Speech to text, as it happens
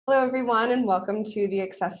Hello, everyone, and welcome to the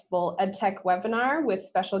Accessible EdTech webinar with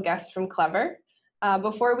special guests from Clever.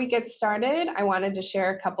 Before we get started, I wanted to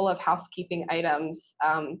share a couple of housekeeping items.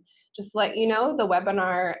 Just to let you know, the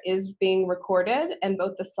webinar is being recorded, and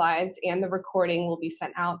both the slides and the recording will be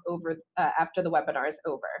sent out after the webinar is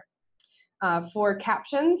over. For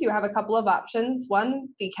captions, you have a couple of options. One,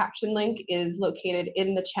 the caption link is located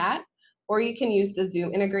in the chat, or you can use the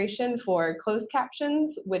Zoom integration for closed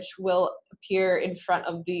captions, which will appear in front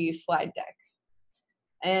of the slide deck.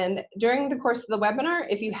 And during the course of the webinar,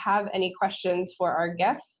 if you have any questions for our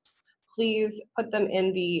guests, please put them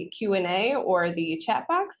in the Q&A or the chat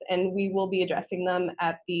box, and we will be addressing them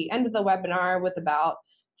at the end of the webinar with about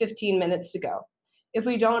 15 minutes to go. If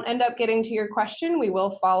we don't end up getting to your question, we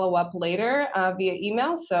will follow up later via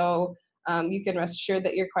email, so you can rest assured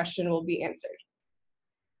that your question will be answered.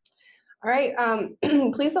 All right,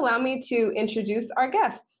 please allow me to introduce our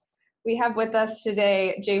guests. We have with us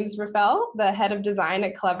today James Raffel, the head of design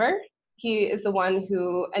at Clever. He is the one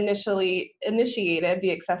who initially initiated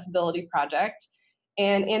the accessibility project,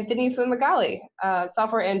 and Anthony Fumagalli, a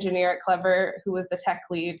software engineer at Clever, who was the tech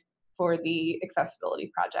lead for the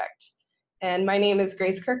accessibility project. And my name is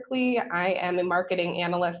Grace Kirkley. I am a marketing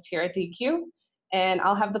analyst here at DQ, and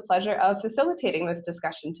I'll have the pleasure of facilitating this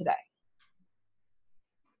discussion today.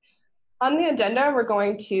 On the agenda, we're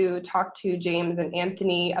going to talk to James and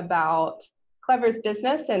Anthony about Clever's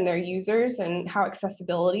business and their users and how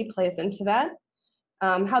accessibility plays into that,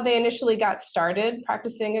 how they initially got started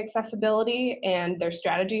practicing accessibility and their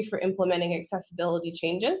strategy for implementing accessibility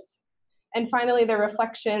changes, and finally their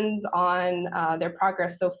reflections on their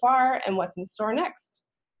progress so far and what's in store next.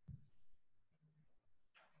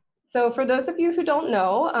 So for those of you who don't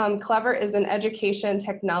know, Clever is an education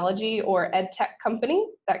technology or EdTech company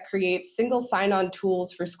that creates single sign-on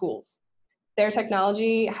tools for schools. Their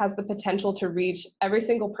technology has the potential to reach every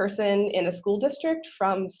single person in a school district,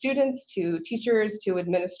 from students to teachers to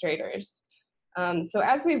administrators. So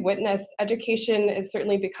as we've witnessed, education is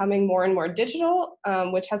certainly becoming more and more digital,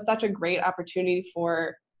 which has such a great opportunity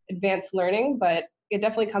for advanced learning, but it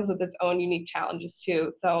definitely comes with its own unique challenges too.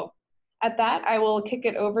 So at that, I will kick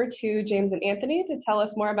it over to James and Anthony to tell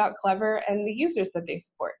us more about Clever and the users that they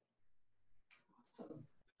support.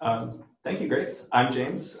 Thank you, Grace. I'm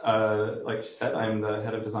James. Like she said, I'm the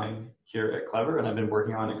head of design here at Clever, and I've been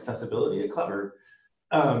working on accessibility at Clever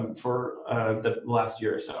for the last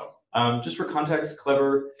year or so. Just for context,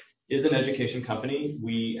 Clever is an education company.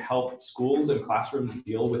 We help schools and classrooms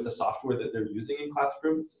deal with the software that they're using in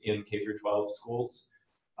classrooms in K-12 schools.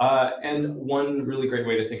 And one really great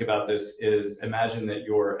way to think about this is imagine that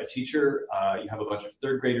you're a teacher, you have a bunch of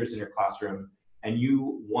third graders in your classroom, and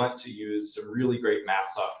you want to use some really great math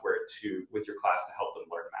software with your class to help them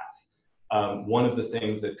learn math. One of the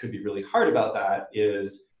things that could be really hard about that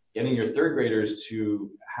is getting your third graders to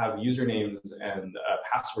have usernames and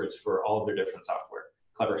passwords for all of their different software.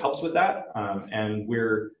 Clever helps with that, and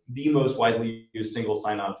we're the most widely used single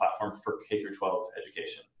sign-on platform for K-12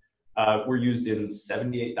 education. We're used in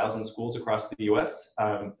 78,000 schools across the US,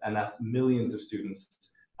 and that's millions of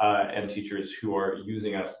students and teachers who are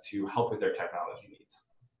using us to help with their technology needs.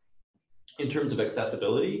 In terms of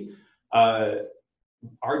accessibility,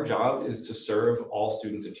 our job is to serve all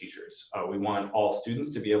students and teachers. We want all students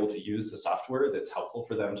to be able to use the software that's helpful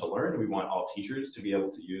for them to learn. We want all teachers to be able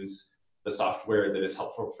to use the software that is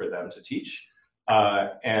helpful for them to teach.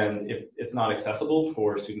 And if it's not accessible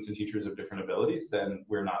for students and teachers of different abilities, then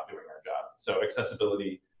we're not doing our job. So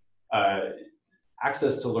accessibility,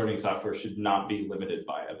 access to learning software should not be limited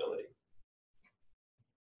by ability.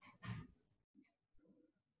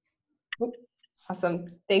 Awesome,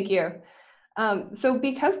 thank you. So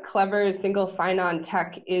because Clever's single sign-on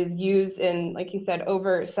tech is used in, like you said,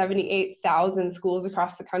 over 78,000 schools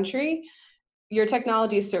across the country, your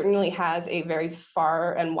technology certainly has a very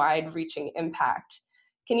far and wide-reaching impact.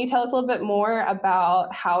 Can you tell us a little bit more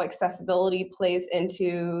about how accessibility plays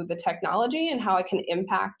into the technology and how it can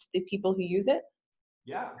impact the people who use it?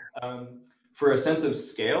 Yeah. For a sense of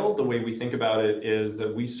scale, the way we think about it is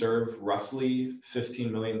that we serve roughly 15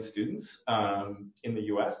 million students in the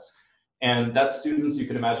US. And that's students, you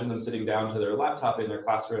can imagine them sitting down to their laptop in their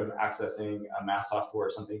classroom, accessing a math software,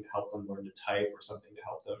 something to help them learn to type or something to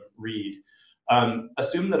help them read.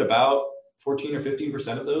 Assume that about 14 or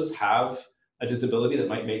 15% of those have a disability that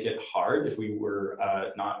might make it hard if we were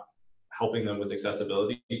not helping them with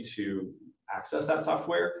accessibility to access that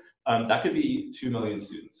software. That could be 2 million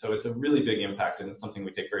students. So it's a really big impact, and it's something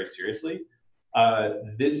we take very seriously.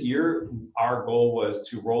 This year, our goal was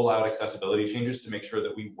to roll out accessibility changes to make sure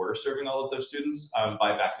that we were serving all of those students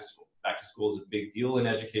by back to school. Back to school is a big deal in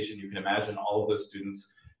education. You can imagine all of those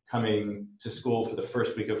students coming to school for the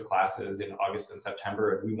first week of classes in August and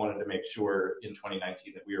September, and we wanted to make sure in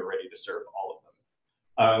 2019 that we were ready to serve all of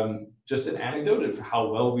them. Just an anecdote of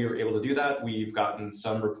how well we were able to do that. We've gotten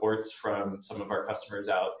some reports from some of our customers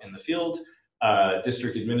out in the field.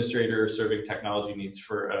 District administrator serving technology needs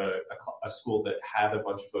for a school that had a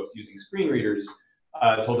bunch of folks using screen readers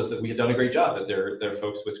told us that we had done a great job, that their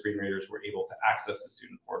folks with screen readers were able to access the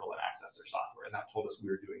student portal and access their software, and that told us we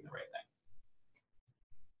were doing the right thing.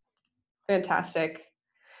 Fantastic.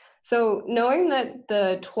 So knowing that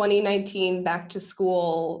the 2019 back to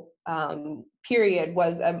school period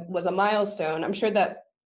was a milestone, I'm sure that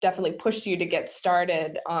definitely pushed you to get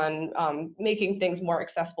started on making things more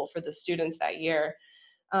accessible for the students that year.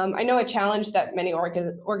 I know a challenge that many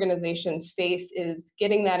organizations face is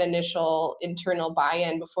getting that initial internal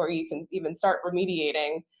buy-in before you can even start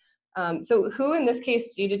remediating. So who in this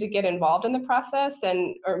case needed to get involved in the process,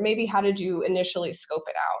 or maybe how did you initially scope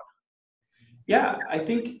it out? Yeah, I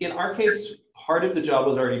think in our case, part of the job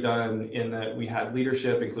was already done in that we had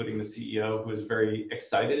leadership, including the CEO, who was very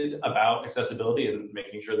excited about accessibility and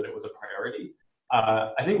making sure that it was a priority.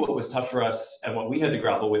 I think what was tough for us and what we had to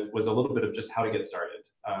grapple with was a little bit of just how to get started.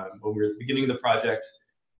 When we were at the beginning of the project,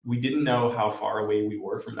 we didn't know how far away we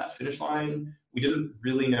were from that finish line. We didn't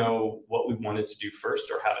really know what we wanted to do first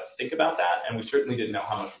or how to think about that, and we certainly didn't know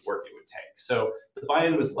how much work it would take. So the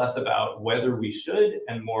buy-in was less about whether we should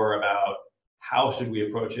and more about how should we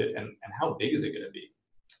approach it and how big is it going to be.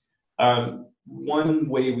 One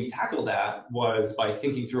way we tackled that was by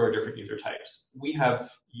thinking through our different user types. We have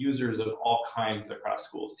users of all kinds across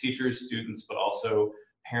schools, teachers, students, but also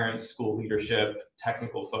parents, school leadership,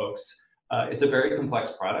 technical folks. It's a very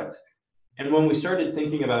complex product. And when we started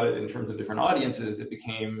thinking about it in terms of different audiences, it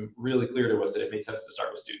became really clear to us that it made sense to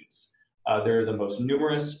start with students. They're the most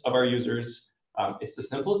numerous of our users. It's the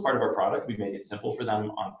simplest part of our product. We made it simple for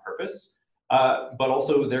them on purpose. But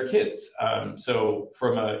also their kids. So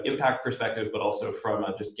from an impact perspective, but also from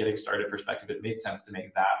a just getting started perspective, it made sense to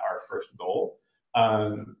make that our first goal.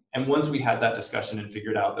 And once we had that discussion and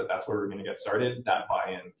figured out that that's where we're going to get started, that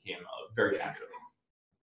buy-in came very naturally.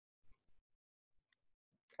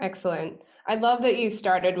 Excellent. I love that you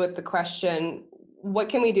started with the question, what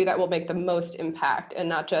can we do that will make the most impact, and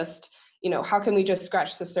not just, how can we just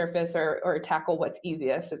scratch the surface or tackle what's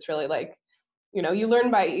easiest. It's really like, you learn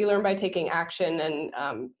by taking action,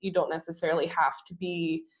 and you don't necessarily have to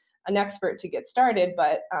be an expert to get started,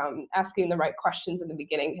 but asking the right questions in the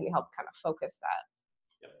beginning can help kind of focus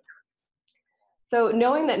that. Yep. So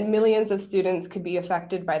knowing that millions of students could be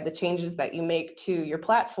affected by the changes that you make to your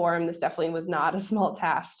platform, this definitely was not a small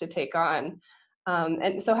task to take on.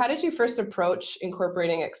 And so how did you first approach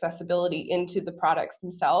incorporating accessibility into the products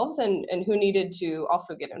themselves, and who needed to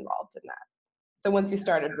also get involved in that? So once you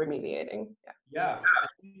started remediating, yeah.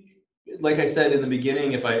 Like I said in the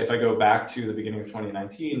beginning, if I go back to the beginning of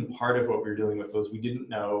 2019, part of what we were dealing with was we didn't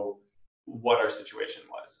know what our situation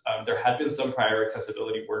was. There had been some prior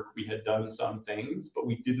accessibility work. We had done some things, but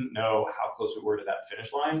we didn't know how close we were to that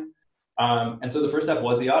finish line. And so the first step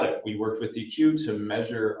was the audit. We worked with DQ to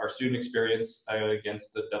measure our student experience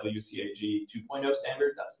against the WCAG 2.0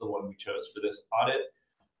 standard. That's the one we chose for this audit.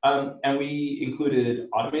 And we included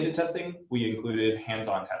automated testing, we included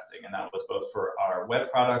hands-on testing, and that was both for our web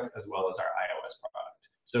product as well as our iOS product.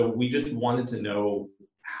 So we just wanted to know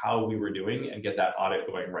how we were doing and get that audit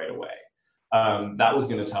going right away. That was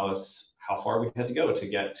going to tell us how far we had to go to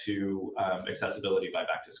get to accessibility by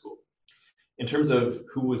back to school. In terms of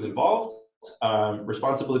who was involved,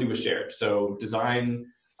 responsibility was shared. So design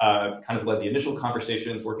kind of led the initial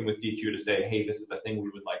conversations, working with DQ to say, hey, this is a thing we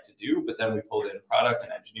would like to do, but then we pulled in product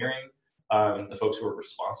and engineering, the folks who were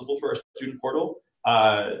responsible for our student portal,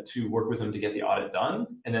 to work with them to get the audit done.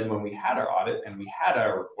 And then when we had our audit and we had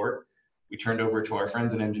our report, we turned over to our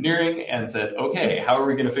friends in engineering and said, okay, how are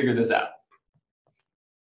we going to figure this out?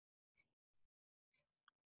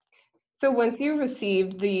 So once you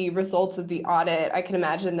received the results of the audit, I can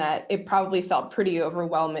imagine that it probably felt pretty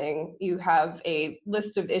overwhelming. You have a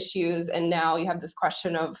list of issues, and now you have this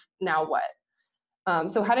question of now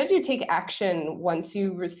what? So how did you take action once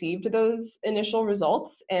you received those initial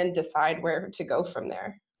results and decide where to go from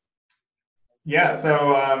there? Yeah,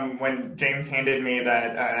 so when James handed me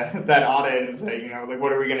that audit and said, like,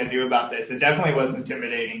 what are we going to do about this? It definitely was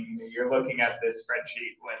intimidating. You're looking at this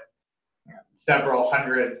spreadsheet with several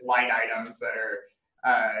hundred line items that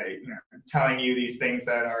are telling you these things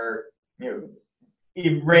that are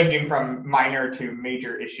ranging from minor to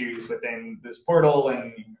major issues within this portal,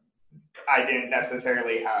 and I didn't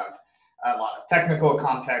necessarily have a lot of technical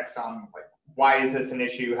context on like why is this an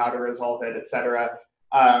issue, how to resolve it, etc.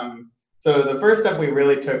 So the first step we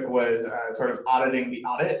really took was sort of auditing the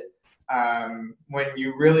audit. When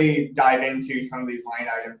you really dive into some of these line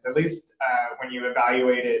items, at least when you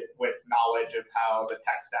evaluate it with knowledge of how the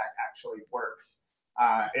tech stack actually works,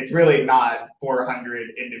 it's really not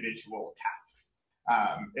 400 individual tasks.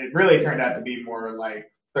 It really turned out to be more like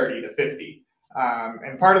 30 to 50.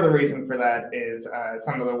 And part of the reason for that is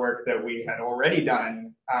some of the work that we had already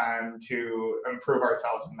done to improve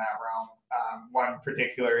ourselves in that realm. One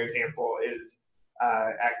particular example is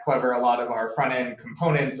at Clever, a lot of our front-end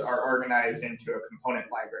components are organized into a component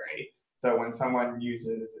library. So when someone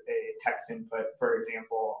uses a text input, for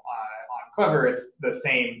example, on Clever, it's the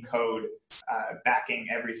same code backing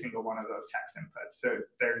every single one of those text inputs. So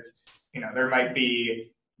if there's, there might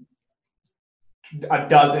be a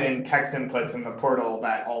dozen text inputs in the portal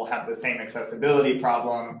that all have the same accessibility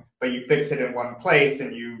problem, but you fix it in one place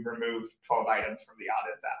and you remove 12 items from the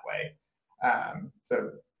audit that way.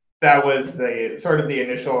 So that was the sort of the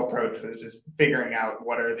initial approach, was just figuring out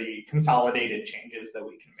what are the consolidated changes that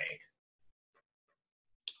we can make.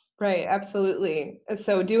 Right, absolutely.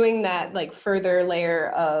 So doing that like further layer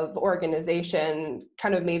of organization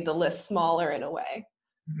kind of made the list smaller in a way.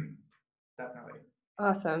 Mm-hmm. Definitely.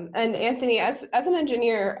 Awesome. And Anthony, as an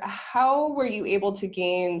engineer, how were you able to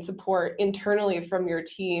gain support internally from your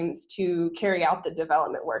teams to carry out the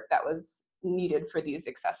development work that was needed for these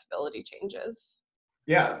accessibility changes?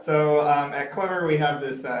 Yeah, so at Clever, we have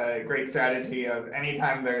this great strategy of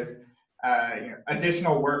anytime there's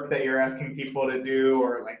additional work that you're asking people to do,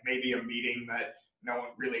 or like maybe a meeting that no one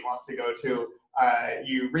really wants to go to,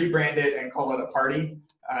 you rebrand it and call it a party.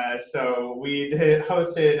 So we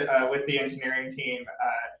hosted with the engineering team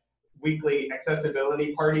weekly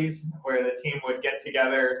accessibility parties where the team would get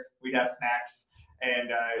together, we'd have snacks, and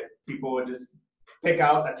people would just pick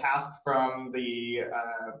out a task from the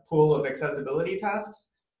pool of accessibility tasks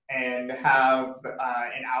and have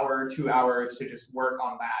an hour, 2 hours to just work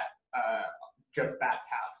on that, just that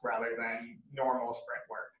task rather than normal sprint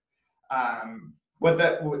work. What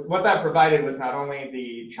that provided was not only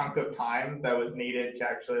the chunk of time that was needed to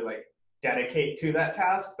actually like dedicate to that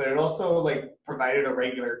task, but it also like provided a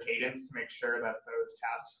regular cadence to make sure that those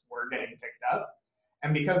tasks were getting picked up.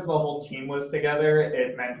 And because the whole team was together,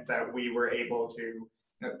 it meant that we were able to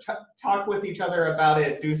talk with each other about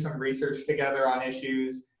it, do some research together on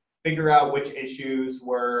issues, figure out which issues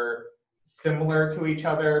were similar to each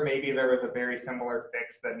other. Maybe there was a very similar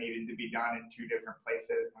fix that needed to be done in two different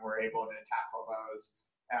places, and we're able to tackle those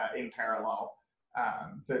in parallel.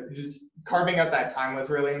 So just carving out that time was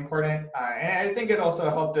really important. And I think it also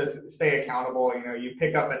helped us stay accountable. You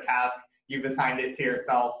pick up a task, you've assigned it to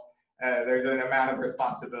yourself. There's an amount of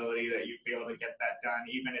responsibility that you feel to get that done,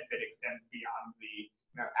 even if it extends beyond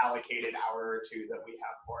the allocated hour or two that we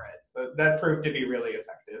have for it. So that proved to be really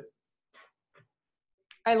effective.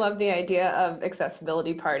 I love the idea of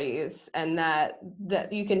accessibility parties, and that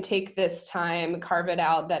you can take this time, carve it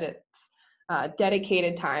out, that it's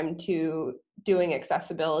dedicated time to doing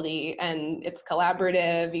accessibility, and it's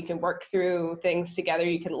collaborative. You can work through things together.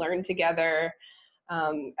 You can learn together.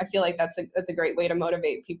 I feel like that's a great way to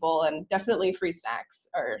motivate people, and definitely free snacks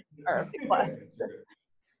are a big plus.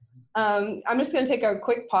 I'm just going to take a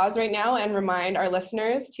quick pause right now and remind our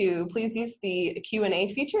listeners to please use the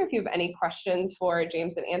Q&A feature if you have any questions for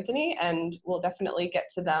James and Anthony, and we'll definitely get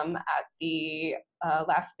to them at the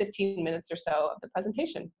last 15 minutes or so of the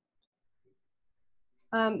presentation.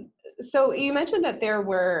 So you mentioned that there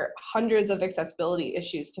were hundreds of accessibility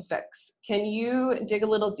issues to fix. Can you dig a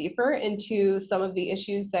little deeper into some of the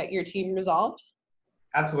issues that your team resolved?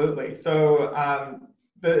 Absolutely. So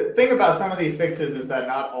the thing about some of these fixes is that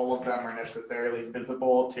not all of them are necessarily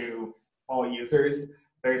visible to all users.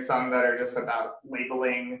 There's some that are just about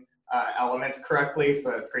labeling elements correctly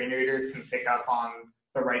so that screen readers can pick up on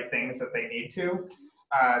the right things that they need to.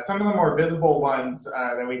 Some of the more visible ones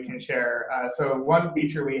that we can share. So one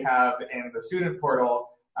feature we have in the student portal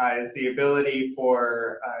is the ability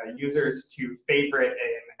for users to favorite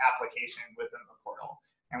an application within the portal.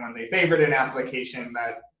 And when they favorite an application,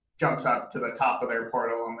 that jumps up to the top of their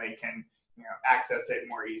portal, and they can access it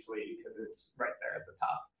more easily because it's right there at the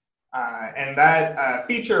top. And that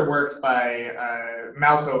feature worked by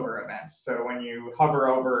mouse over events. So when you hover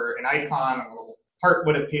over an icon, a little heart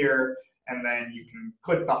would appear, and then you can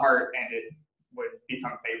click the heart and it would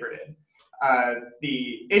become favorited.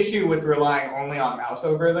 The issue with relying only on mouse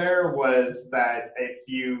over there was that if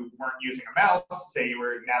you weren't using a mouse, say you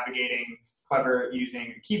were navigating Clever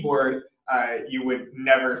using a keyboard, you would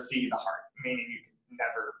never see the heart, meaning you could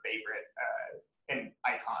never favorite an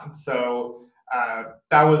icon. So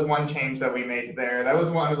that was one change that we made there. That was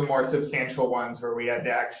one of the more substantial ones where we had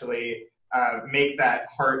to actually make that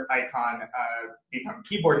heart icon become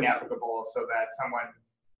keyboard navigable so that someone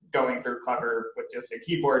going through Clever with just a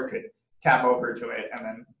keyboard could tap over to it and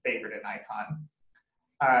then favorite an icon.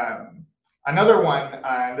 Another one,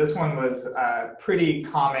 this one was pretty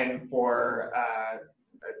common for a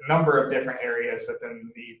number of different areas within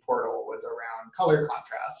the portal, was around color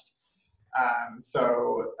contrast. I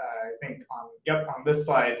think on this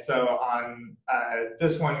slide, so on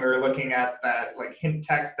this one, we were looking at that like hint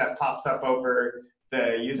text that pops up over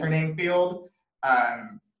the username field.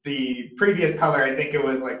 The previous color, I think it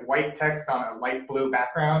was like white text on a light blue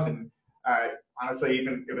background, and honestly,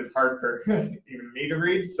 even it was hard for even me to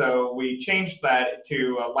read. So we changed that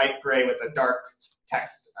to a light gray with a dark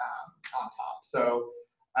text on top. So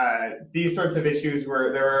these sorts of issues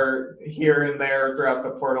were there are here and there throughout the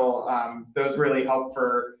portal. Those really help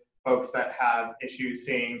for folks that have issues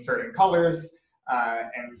seeing certain colors,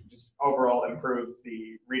 and just overall improves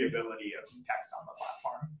the readability of text on the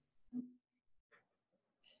platform.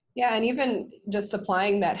 Yeah, and even just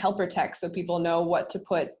applying that helper text so people know what to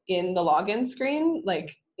put in the login screen,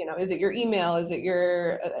 like, you know, is it your email? Is it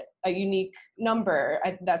your a unique number?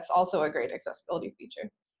 That's also a great accessibility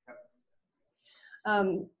feature.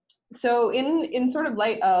 So in sort of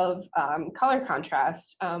light of color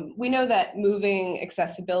contrast, we know that moving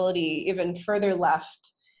accessibility even further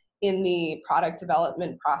left in the product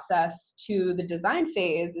development process to the design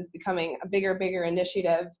phase is becoming a bigger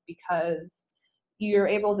initiative, because you're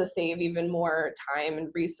able to save even more time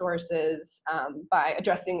and resources by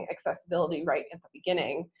addressing accessibility right at the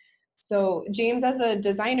beginning. So James, as a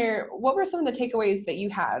designer, what were some of the takeaways that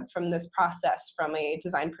you had from this process from a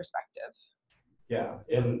design perspective? Yeah,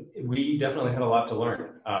 and we definitely had a lot to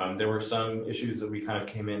learn. There were some issues that we kind of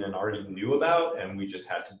came in and already knew about, and we just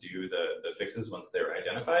had to do the fixes once they were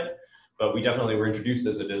identified. But we definitely were introduced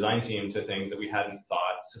as a design team to things that we hadn't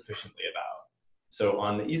thought sufficiently about. So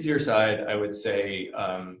on the easier side, I would say,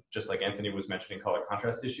 just like Anthony was mentioning, color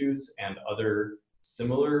contrast issues and other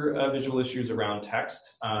similar visual issues around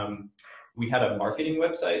text. We had a marketing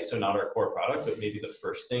website, so not our core product, but maybe the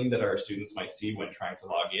first thing that our students might see when trying to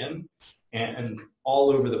log in. And all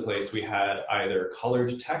over the place, we had either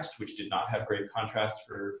colored text, which did not have great contrast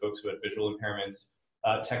for folks who had visual impairments,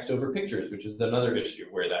 text over pictures, which is another issue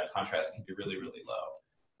where that contrast can be really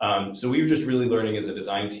low. So we were just really learning as a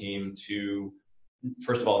design team to,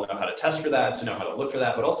 first of all, know how to test for that, to know how to look for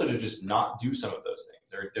that, but also to just not do some of those things.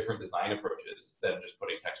 There are different design approaches than just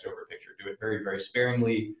putting text over a picture. Do it very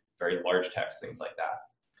sparingly, very large text, things like that.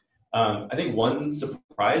 I think one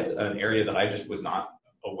surprise, an area that I just was not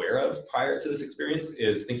aware of prior to this experience,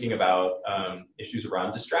 is thinking about issues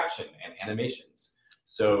around distraction and animations.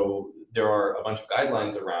 So there are a bunch of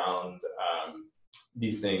guidelines around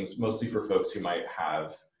these things, mostly for folks who might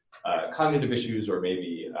have cognitive issues or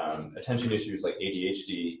maybe attention issues like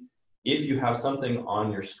ADHD. If you have something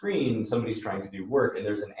on your screen, somebody's trying to do work, and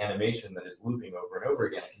there's an animation that is looping over and over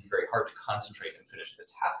again, it can be very hard to concentrate and finish the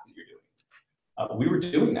task that you're doing. We were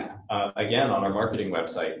doing that. Again, on our marketing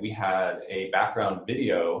website, we had a background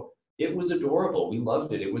video. It was adorable. We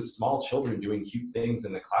loved it. It was small children doing cute things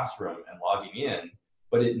in the classroom and logging in,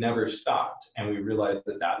 but it never stopped. And we realized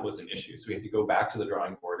that that was an issue. So we had to go back to the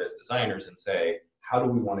drawing board as designers and say, how do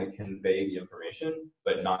we want to convey the information,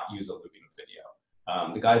 but not use a looping video?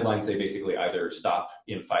 The guidelines say basically either stop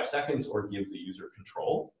in 5 seconds or give the user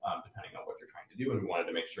control, depending on what you're trying to do. And we wanted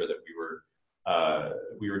to make sure that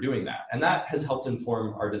we were doing that. And that has helped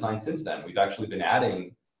inform our design since then. We've actually been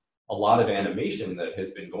adding a lot of animation that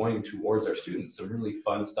has been going towards our students. Some really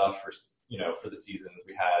fun stuff for the seasons.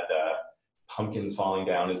 We had pumpkins falling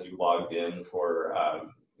down as you logged in for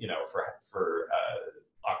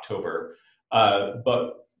October.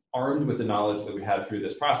 But armed with the knowledge that we had through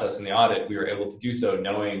this process in the audit, we were able to do so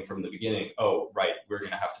knowing from the beginning, oh, right, we're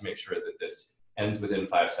going to have to make sure that this ends within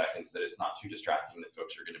 5 seconds, that it's not too distracting, that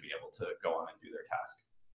folks are going to be able to go on and do their task.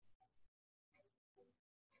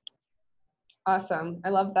 Awesome. I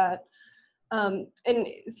love that. And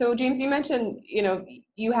so James, you mentioned,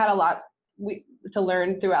 you had a lot to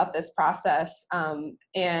learn throughout this process.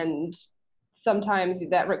 And sometimes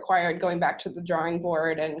that required going back to the drawing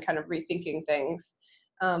board and kind of rethinking things.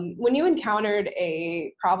 When you encountered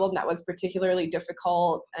a problem that was particularly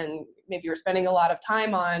difficult and maybe you were spending a lot of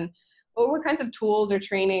time on, what kinds of tools or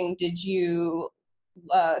training did you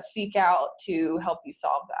seek out to help you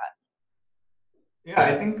solve that? Yeah,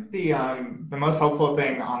 I think the most helpful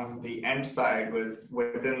thing on the end side was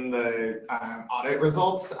within the audit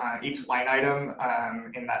results. Each line item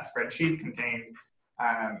in that spreadsheet contained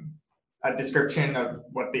a description of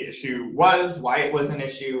what the issue was, why it was an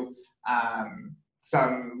issue,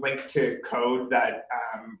 some link to code that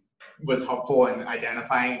was helpful in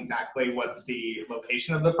identifying exactly what the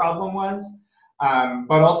location of the problem was,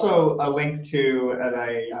 but also a link to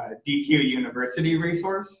a DQ University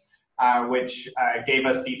resource, which gave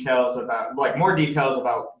us details about, like more details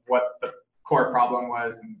about what the core problem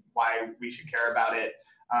was and why we should care about it,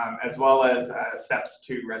 as well as steps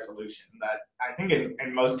to resolution that I think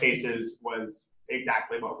in most cases was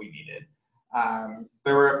exactly what we needed.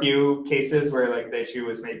 There were a few cases where like the issue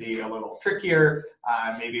was maybe a little trickier,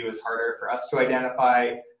 maybe it was harder for us to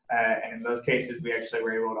identify, and in those cases we actually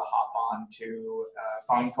were able to hop on to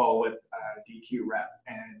a phone call with a DQ rep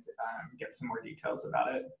and get some more details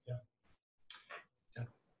about it. Yeah,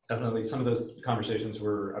 definitely. Some of those conversations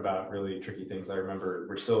were about really tricky things. I remember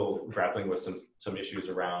we're still grappling with some issues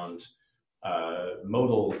around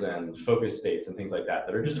modals and focus states and things like that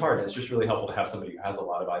that are just hard. It's just really helpful to have somebody who has a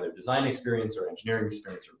lot of either design experience or engineering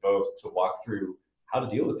experience or both to walk through how to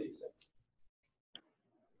deal with these things.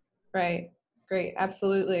 Right. Great.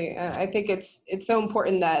 Absolutely. I think it's so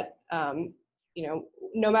important that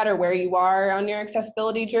no matter where you are on your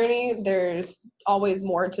accessibility journey, there's always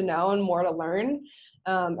more to know and more to learn.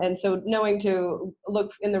 And so knowing to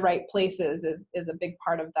look in the right places is a big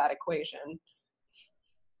part of that equation.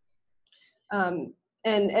 And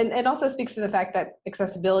it also speaks to the fact that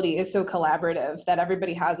accessibility is so collaborative, that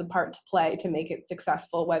everybody has a part to play to make it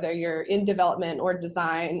successful, whether you're in development or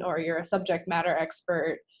design, or you're a subject matter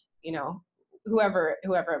expert, whoever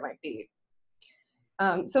it might be.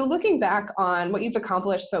 So looking back on what you've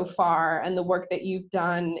accomplished so far and the work that you've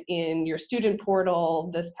done in your student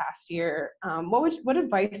portal this past year, what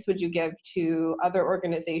advice would you give to other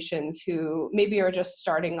organizations who maybe are just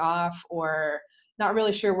starting off or not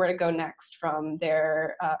really sure where to go next from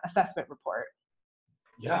their assessment report?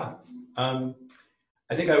 Yeah,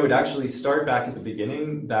 I think I would actually start back at the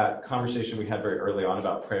beginning, that conversation we had very early on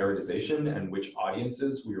about prioritization and which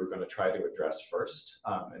audiences we were going to try to address first,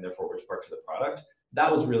 and therefore which parts of the product.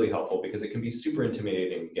 That was really helpful because it can be super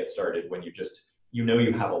intimidating to get started when you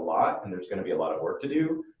have a lot and there's going to be a lot of work to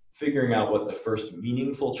do. Figuring out what the first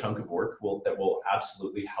meaningful chunk of work that will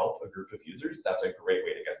absolutely help a group of users, that's a great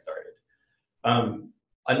way to get started.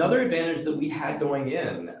 Another advantage that we had going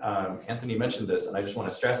in, Anthony mentioned this, and I just want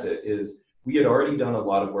to stress it, is we had already done a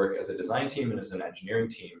lot of work as a design team and as an engineering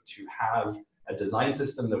team to have a design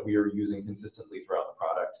system that we are using consistently throughout the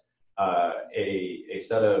product, a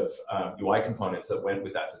set of UI components that went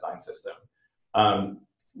with that design system.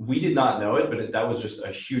 We did not know it, but that was just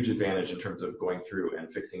a huge advantage in terms of going through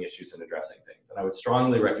and fixing issues and addressing things. And I would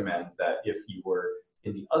strongly recommend that if you were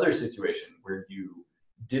in the other situation where you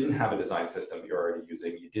didn't have a design system you're already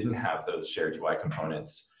using, you didn't have those shared UI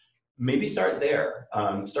components, maybe start there.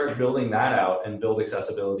 Start building that out and build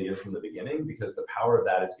accessibility in from the beginning, because the power of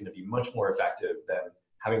that is going to be much more effective than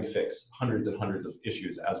having to fix hundreds and hundreds of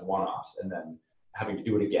issues as one-offs and then having to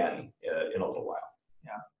do it again in a little while.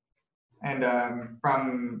 Yeah. And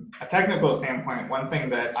from a technical standpoint, one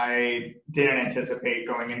thing that I didn't anticipate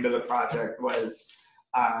going into the project was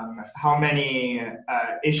how many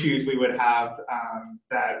issues we would have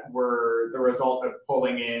that were the result of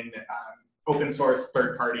pulling in open source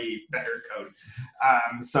third-party vendor code.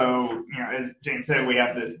 So, as Jane said, we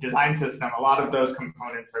have this design system. A lot of those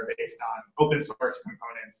components are based on open source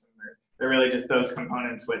components, and they're really just those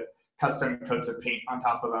components with custom coats of paint on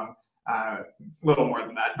top of them. A little more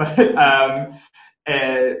than that, but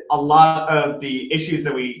a lot of the issues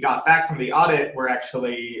that we got back from the audit were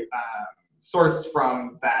actually sourced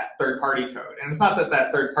from that third-party code. And it's not that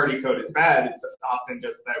that third-party code is bad, it's often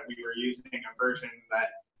just that we were using a version that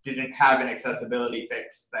didn't have an accessibility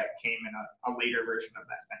fix that came in a later version of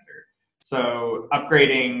that vendor. So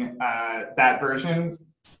upgrading that version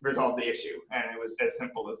resolved the issue, and it was as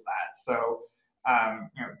simple as that. So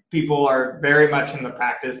people are very much in the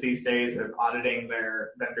practice these days of auditing their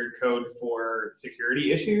vendor code for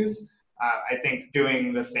security issues. I think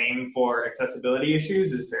doing the same for accessibility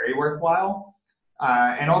issues is very worthwhile.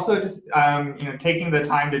 And also just taking the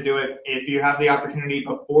time to do it if you have the opportunity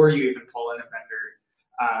before you even pull in a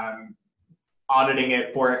vendor, auditing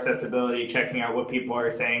it for accessibility, checking out what people are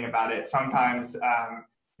saying about it. Sometimes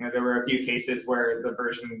there were a few cases where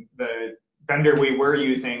the vendor we were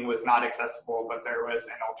using was not accessible, but there was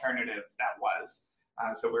an alternative that was.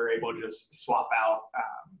 So we were able to just swap out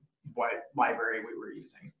what library we were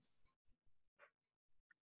using.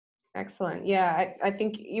 Excellent. Yeah, I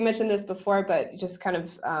think you mentioned this before, but just kind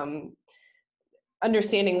of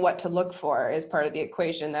understanding what to look for is part of the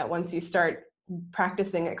equation, that once you start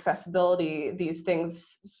practicing accessibility, these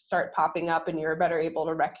things start popping up and you're better able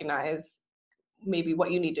to recognize maybe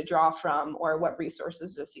what you need to draw from or what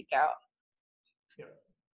resources to seek out.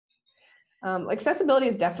 Accessibility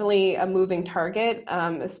is definitely a moving target,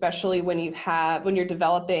 especially when you're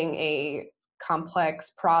developing a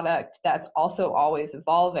complex product that's also always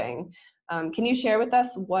evolving. Can you share with us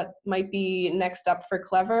what might be next up for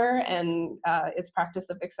Clever and its practice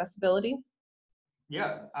of accessibility?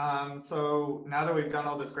 Yeah, so now that we've done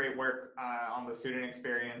all this great work on the student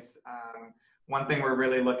experience, one thing we're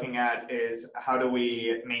really looking at is how do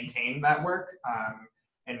we maintain that work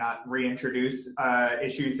and not reintroduce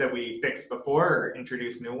issues that we fixed before or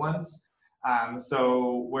introduce new ones.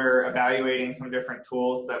 So we're evaluating some different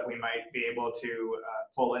tools that we might be able to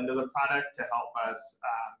pull into the product to help us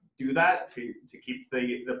do that, to keep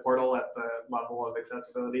the portal at the level of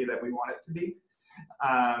accessibility that we want it to be.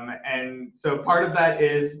 And so part of that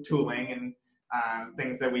is tooling and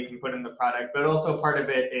things that we can put in the product, but also part of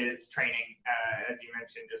it is training, as you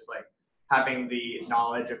mentioned, just like having the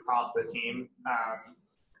knowledge across the team.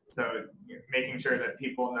 So making sure that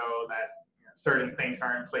people know that certain things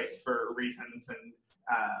are in place for reasons, and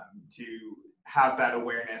to have that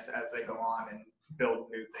awareness as they go on and build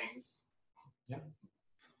new things. Yeah.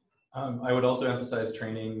 I would also emphasize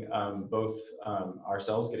training, both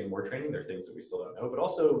ourselves getting more training. There are things that we still don't know, but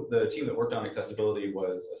also the team that worked on accessibility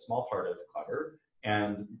was a small part of Clever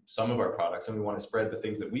and some of our products, and we want to spread the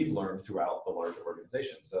things that we've learned throughout the larger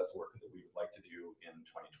organization. So that's work that we would like to do in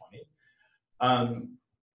 2020.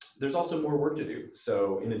 There's also more work to do.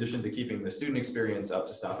 So in addition to keeping the student experience up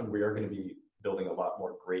to snuff, and we are going to be building a lot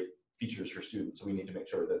more great features for students, so we need to make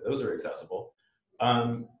sure that those are accessible.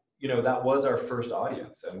 That was our first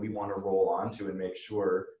audience, and we want to roll on to and make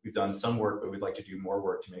sure we've done some work, but we'd like to do more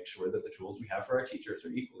work to make sure that the tools we have for our teachers are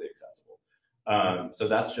equally accessible. So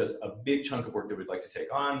that's just a big chunk of work that we'd like to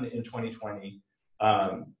take on in 2020.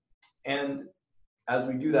 And as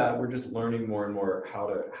we do that, we're just learning more and more how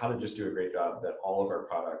to just do a great job that all of our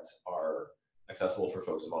products are accessible for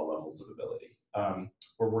folks of all levels of ability.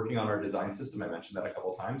 We're working on our design system. I mentioned that a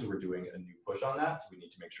couple of times. We're doing a new push on that, so we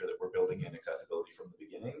need to make sure that we're building in accessibility from the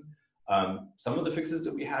beginning. Some of the fixes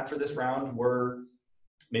that we had for this round were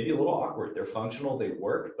maybe a little awkward. They're functional, they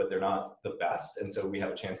work, but they're not the best, and so we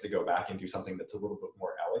have a chance to go back and do something that's a little bit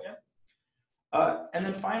more elegant. And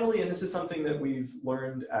then finally, and this is something that we've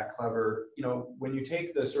learned at Clever, when you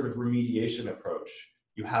take the sort of remediation approach,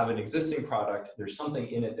 you have an existing product, there's something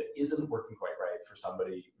in it that isn't working quite right for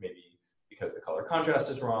somebody, maybe because the color contrast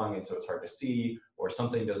is wrong and so it's hard to see, or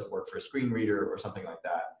something doesn't work for a screen reader or something like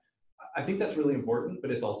that. I think that's really important, but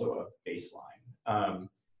it's also a baseline.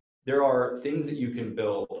 There are things that you can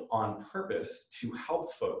build on purpose to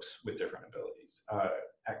help folks with different abilities.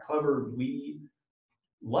 At Clever, we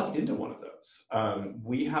lucked into one of those.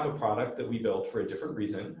 We have a product that we built for a different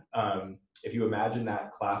reason. If you imagine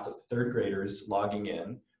that class of third graders logging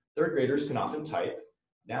in, third graders can often type.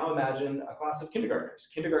 Now imagine a class of kindergartners.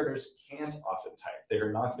 Kindergartners can't often type. They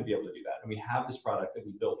are not going to be able to do that. And we have this product that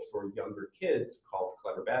we built for younger kids called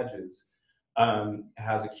Clever Badges. It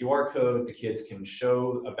has a QR code. The kids can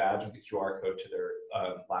show a badge with the QR code to their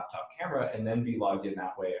laptop camera and then be logged in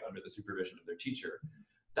that way under the supervision of their teacher.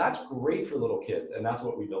 That's great for little kids, and that's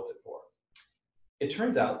what we built it for. It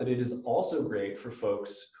turns out that it is also great for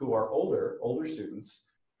folks who are older students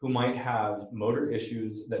who might have motor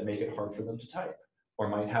issues that make it hard for them to type, or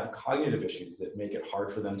might have cognitive issues that make it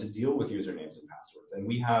hard for them to deal with usernames and passwords. And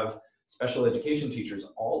we have special education teachers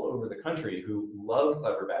all over the country who love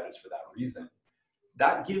Clever Badges for that reason.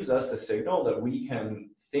 That gives us a signal that we can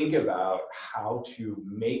think about how to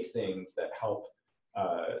make things that help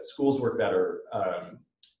schools work better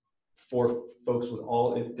for folks with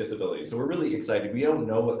all disabilities. So we're really excited. We don't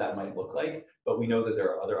know what that might look like, but we know that there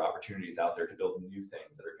are other opportunities out there to build new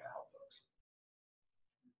things that are going to help folks.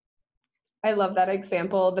 I love that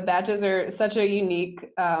example. The badges are such a unique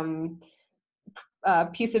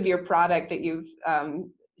piece of your product that you've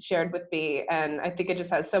shared with me, and I think it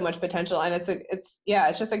just has so much potential. And it's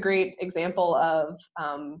just a great example of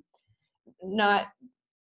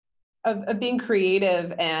of being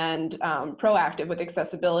creative and proactive with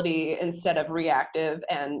accessibility instead of reactive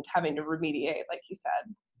and having to remediate, like you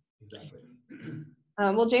said. Exactly.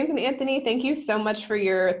 Well, James and Anthony, thank you so much for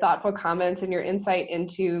your thoughtful comments and your insight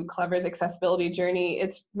into Clever's accessibility journey.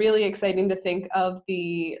 It's really exciting to think of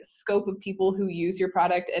the scope of people who use your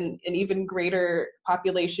product and an even greater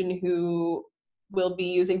population who will be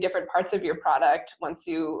using different parts of your product once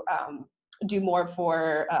you do more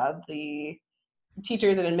for the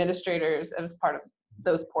teachers and administrators as part of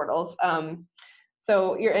those portals.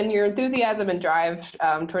 So your enthusiasm and drive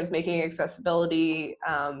towards making accessibility,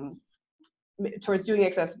 towards doing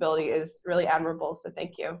accessibility is really admirable. So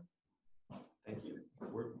thank you. Thank you.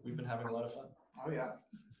 We've been having a lot of fun. Oh yeah.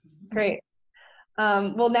 Great.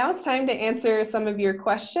 Well, now it's time to answer some of your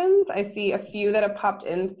questions. I see a few that have popped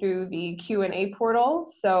in through the Q&A portal.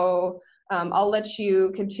 So I'll let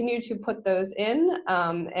you continue to put those in,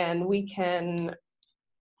 and we can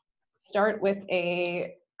start with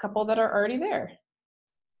a couple that are already there.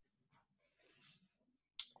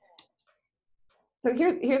 So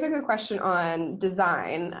here's a good question on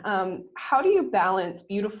design. How do you balance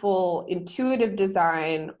beautiful, intuitive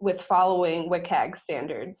design with following WCAG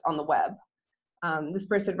standards on the web? This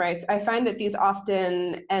person writes, I find that these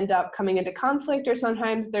often end up coming into conflict, or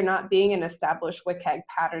sometimes they're not being an established WCAG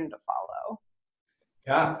pattern to follow.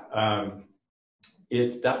 Yeah,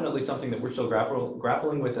 it's definitely something that we're still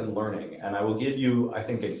grappling with and learning. And I will give you, I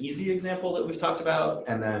think, an easy example that we've talked about,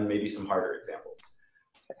 and then maybe some harder examples.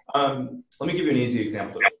 Let me give you an easy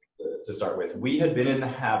example to start with. We had been in the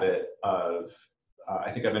habit of, I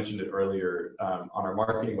think I mentioned it earlier, on our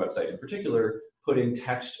marketing website in particular, putting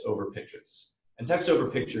text over pictures. And text over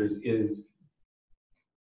pictures is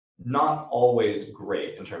not always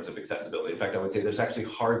great in terms of accessibility. In fact, I would say that's actually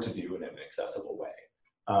hard to do in an accessible way.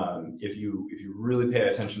 If you really pay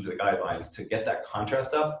attention to the guidelines, to get that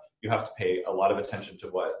contrast up, you have to pay a lot of attention to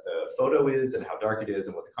what the photo is and how dark it is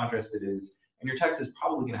and what the contrast it is. And your text is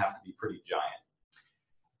probably going to have to be pretty giant.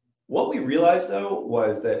 What we realized, though,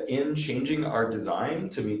 was that in changing our design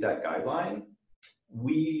to meet that guideline,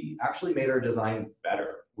 we actually made our design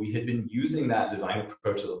better. We had been using that design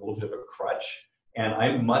approach as a little bit of a crutch, and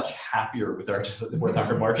I'm much happier with our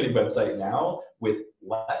marketing website now, with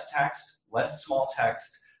less text, less small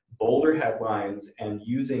text, bolder headlines, and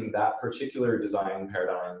using that particular design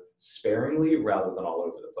paradigm sparingly rather than all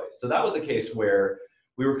over the place. So that was a case where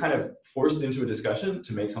we were kind of forced into a discussion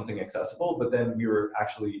to make something accessible, but then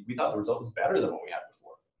we thought the result was better than what we had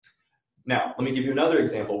before. Now, let me give you another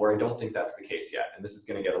example where I don't think that's the case yet, and this is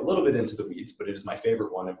going to get a little bit into the weeds, but it is my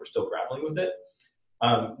favorite one, and we're still grappling with it.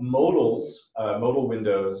 Modal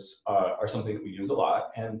windows are something that we use a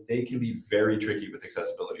lot, and they can be very tricky with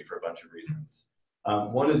accessibility for a bunch of reasons.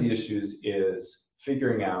 One of the issues is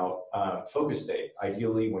figuring out focus state.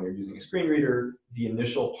 Ideally, when you're using a screen reader, the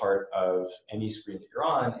initial part of any screen that you're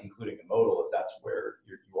on, including a modal, if that's where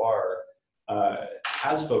you are,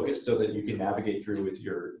 has focus so that you can navigate through with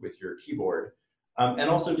your keyboard, and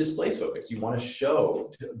also displays focus. You want to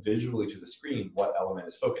show visually to the screen what element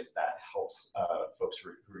is focused. That helps folks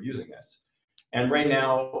who are using this. And right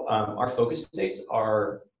now, our focus states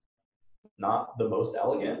are not the most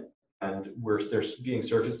elegant, and they're being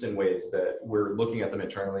surfaced in ways that we're looking at them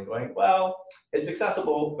internally and going, well, it's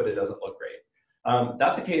accessible, but it doesn't look great.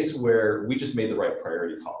 That's a case where we just made the right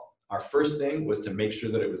priority call. Our first thing was to make sure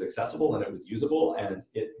that it was accessible and it was usable, and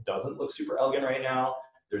it doesn't look super elegant right now.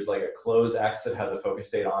 There's like a close X that has a focus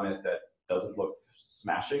state on it that doesn't look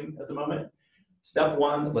smashing at the moment. Step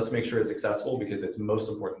one, let's make sure it's accessible because it's most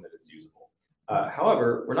important that it's usable.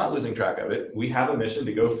 However, we're not losing track of it. We have a mission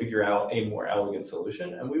to go figure out a more elegant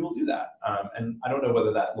solution, and we will do that. And I don't know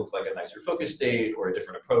whether that looks like a nicer focus state or a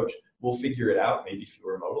different approach. We'll figure it out, maybe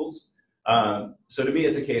fewer modals. So to me,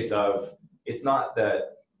 it's a case of, it's not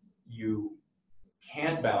that you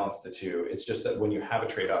can't balance the two. It's just that when you have a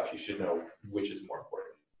trade-off, you should know which is more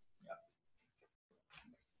important.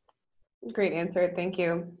 Yeah. Great answer, thank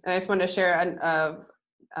you. And I just want to share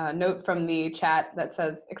a note from the chat that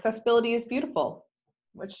says accessibility is beautiful,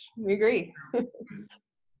 which we agree.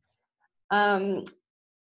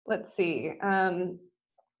 Let's see.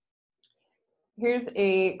 Here's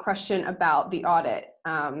a question about the audit.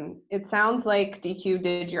 It sounds like DQ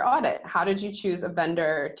did your audit. How did you choose a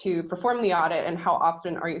vendor to perform the audit, and how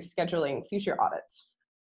often are you scheduling future audits?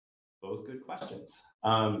 Both good questions.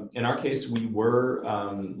 In our case, we were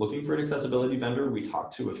looking for an accessibility vendor. We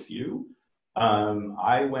talked to a few.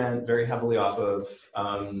 I went very heavily off of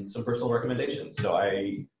some personal recommendations. So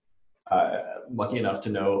I'm lucky enough to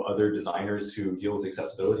know other designers who deal with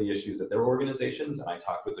accessibility issues at their organizations. And I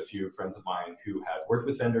talked with a few friends of mine who had worked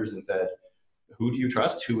with vendors and said, who do you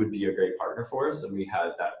trust? Who would be a great partner for us? And we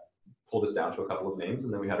had that pulled us down to a couple of names.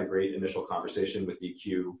 And then we had a great initial conversation with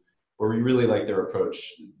DQ where we really liked their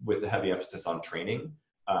approach with the heavy emphasis on training.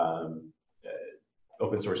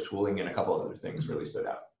 Open source tooling and a couple of other things really stood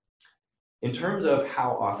out. In terms of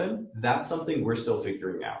how often, that's something we're still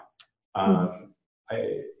figuring out.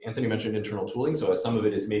 Anthony mentioned internal tooling, so some of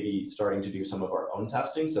it is maybe starting to do some of our own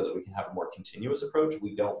testing so that we can have a more continuous approach.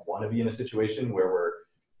 We don't want to be in a situation where we're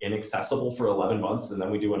inaccessible for 11 months and then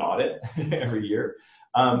we do an audit every year.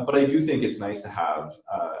 But I do think it's nice to have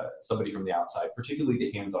somebody from the outside, particularly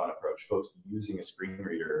the hands-on approach, folks using a screen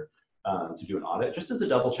reader to do an audit, just as a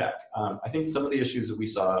double check. I think some of the issues that we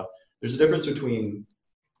saw, there's a difference between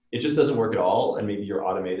it just doesn't work at all, and maybe your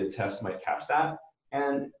automated test might catch that,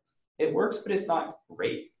 and it works, but it's not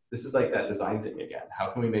great. This is like that design thing again. How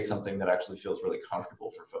can we make something that actually feels really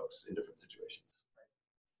comfortable for folks in different situations?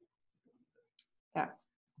 Yeah,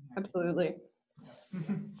 absolutely.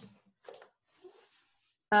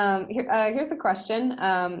 Here's a question.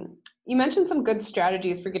 You mentioned some good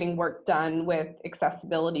strategies for getting work done with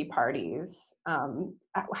accessibility parties.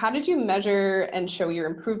 How did you measure and show your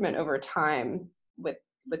improvement over time with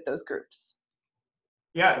those groups?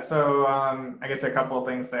 Yeah, so I guess a couple of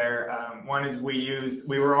things there. One is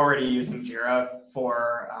we were already using Jira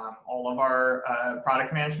for all of our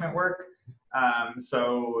product management work.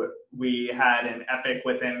 So we had an epic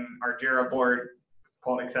within our Jira board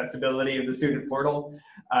called Accessibility of the Student Portal.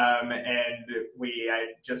 And I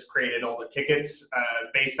just created all the tickets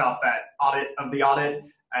based off that audit of the audit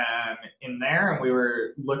in there. And we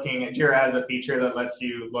were looking at Jira as a feature that lets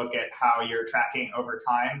you look at how you're tracking over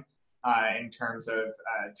time in terms of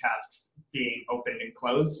tasks being opened and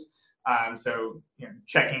closed. So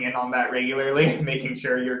checking in on that regularly, making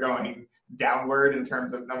sure you're going downward in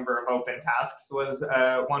terms of number of open tasks was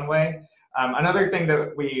one way. Another thing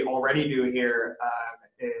that we already do here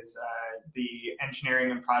is the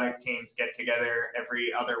engineering and product teams get together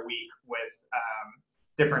every other week with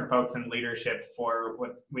different folks in leadership for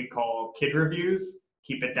what we call KID reviews,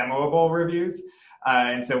 keep it demoable reviews.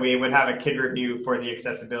 And so we would have a KID review for the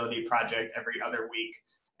accessibility project every other week.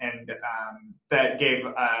 And that gave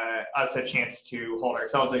us a chance to hold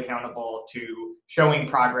ourselves accountable to showing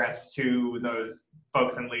progress to those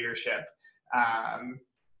folks in leadership at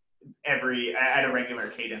a regular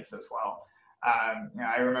cadence as well.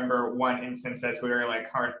 I remember one instance as we were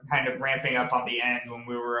kind of ramping up on the end when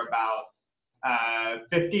we were about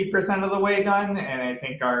 50% of the way done, and I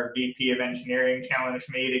think our VP of engineering challenged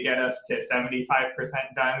me to get us to 75%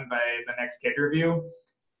 done by the next KID review.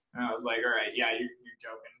 And I was like, all right, yeah, you're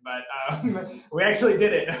joking, but we actually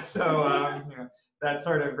did it. So that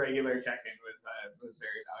sort of regular check-in was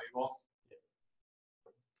very valuable.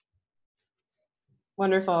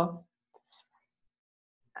 Wonderful.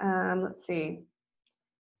 Let's see.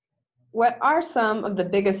 What are some of the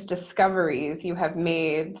biggest discoveries you have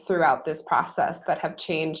made throughout this process that have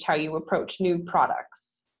changed how you approach new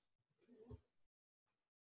products?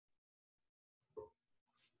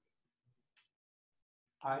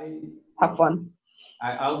 Tough one.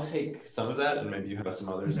 I'll take some of that, and maybe you have some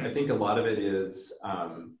others. I think a lot of it is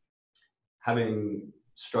having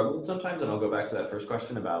struggled sometimes, and I'll go back to that first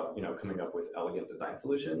question about coming up with elegant design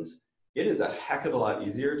solutions. It is a heck of a lot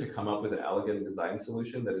easier to come up with an elegant design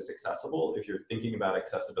solution that is accessible if you're thinking about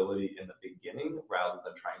accessibility in the beginning rather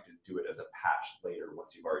than trying to do it as a patch later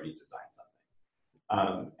once you've already designed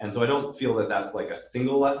something. And so I don't feel that that's like a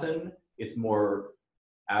single lesson. It's more,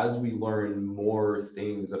 as we learn more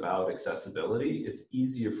things about accessibility, it's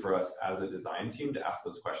easier for us as a design team to ask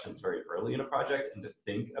those questions very early in a project and to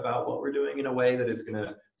think about what we're doing in a way that is going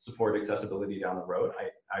to support accessibility down the road.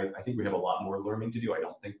 I think we have a lot more learning to do. I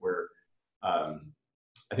think we're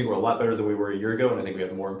a lot better than we were a year ago, and I think we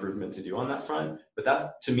have more improvement to do on that front. But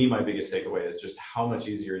that's, to me, my biggest takeaway is just how much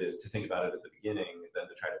easier it is to think about it at the beginning than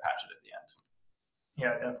to try to patch it at the end.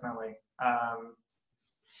 Yeah, definitely.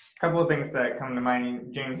 A couple of things that come to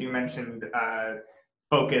mind. James, you mentioned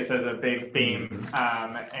focus as a big theme.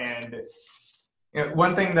 And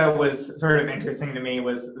one thing that was sort of interesting to me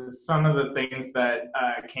was some of the things that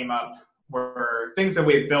came up were things that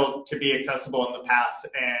we've built to be accessible in the past,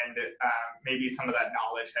 and maybe some of that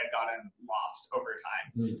knowledge had gotten lost over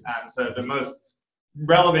time. So the most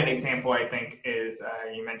relevant example, I think, is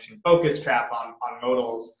you mentioned focus trap on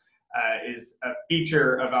modals. Is a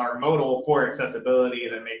feature of our modal for accessibility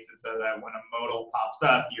that makes it so that when a modal pops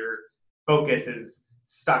up, your focus is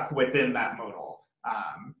stuck within that modal,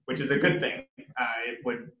 which is a good thing. It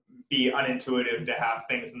would be unintuitive to have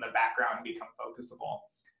things in the background become focusable.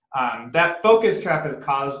 That focus trap has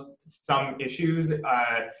caused some issues,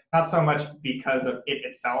 not so much because of it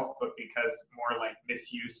itself, but because more like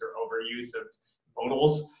misuse or overuse of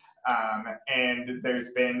modals. And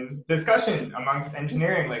there's been discussion amongst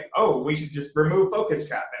engineering like, oh, we should just remove focus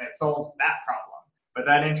trap and it solves that problem. But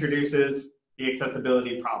that introduces the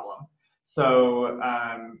accessibility problem. So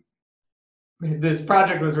this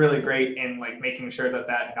project was really great in making sure that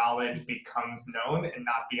that knowledge becomes known and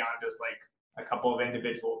not beyond just a couple of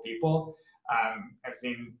individual people. I've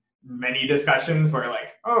seen many discussions where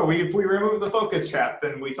if we remove the focus trap,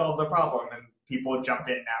 then we solve the problem, and people jump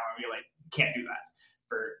in now and be like, can't do that.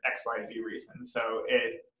 for XYZ reason. So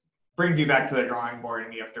it brings you back to the drawing board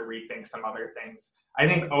and you have to rethink some other things. I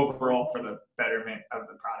think overall for the betterment of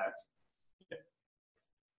the product.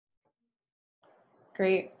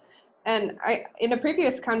 Great. And in a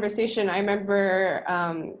previous conversation, I remember,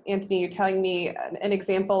 Anthony, you telling me an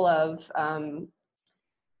example of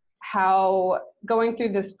how going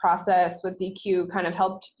through this process with DQ kind of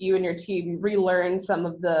helped you and your team relearn some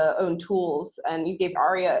of the own tools, and you gave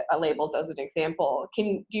ARIA labels as an example.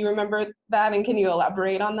 Do you remember that, and can you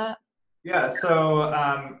elaborate on that? Yeah, so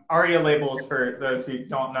ARIA labels, for those who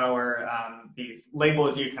don't know, are these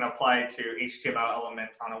labels you can apply to HTML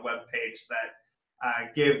elements on a web page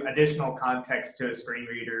that give additional context to a screen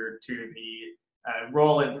reader to the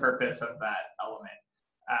role and purpose of that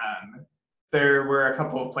element. There were a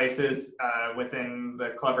couple of places within the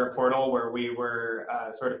Clever portal where we were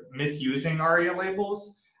sort of misusing ARIA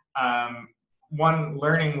labels. One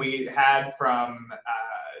learning we had from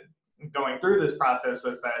going through this process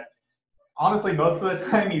was that honestly, most of the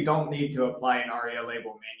time you don't need to apply an ARIA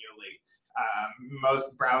label manually.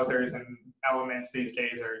 Most browsers and elements these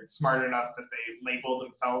days are smart enough that they label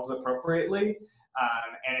themselves appropriately.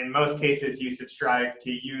 And in most cases, you should strive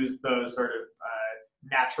to use those sort of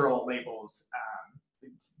natural labels.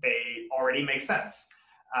 They already make sense.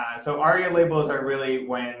 So ARIA labels are really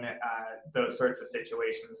when those sorts of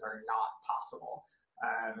situations are not possible.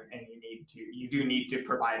 And you do need to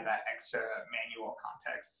provide that extra manual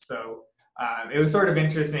context. So it was sort of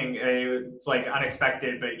interesting. It's like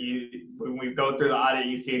unexpected, but when we go through the audit,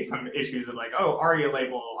 you see some issues of like, oh, ARIA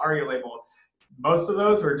label. Most of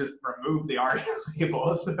those were just remove the ARIA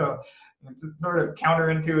label. So it's sort of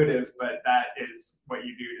counterintuitive, but that is what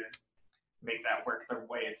you do to make that work the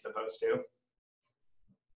way it's supposed to.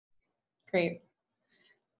 Great.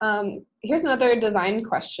 Here's another design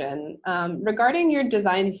question. Regarding your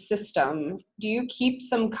design system, do you keep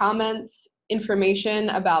some comments, information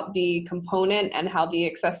about the component and how the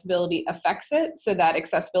accessibility affects it so that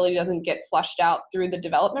accessibility doesn't get flushed out through the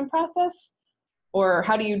development process? Or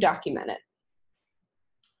how do you document it?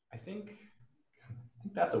 I think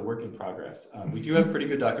that's a work in progress. We do have pretty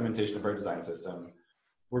good documentation of our design system.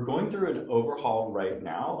 We're going through an overhaul right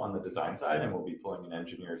now on the design side, and we'll be pulling in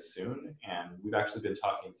engineers soon. And we've actually been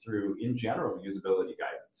talking through, in general, usability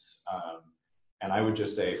guidance. And I would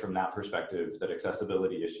just say from that perspective that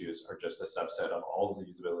accessibility issues are just a subset of all of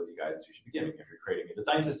the usability guidance you should be giving. If you're creating a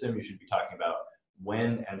design system, you should be talking about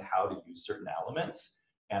when and how to use certain elements.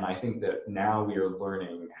 And I think that now we are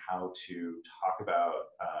learning how to talk about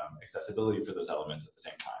accessibility for those elements at the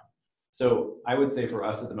same time. So I would say for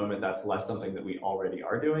us at the moment, that's less something that we already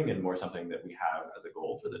are doing and more something that we have as a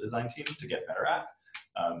goal for the design team to get better at.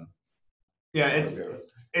 Yeah,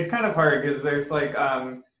 it's kind of hard because there's like,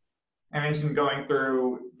 I mentioned going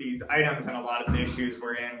through these items, and a lot of the issues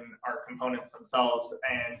were in our components themselves.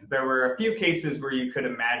 And there were a few cases where you could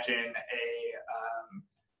imagine a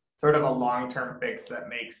sort of a long-term fix that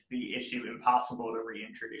makes the issue impossible to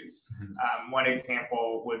reintroduce. Mm-hmm. One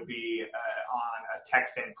example would be on a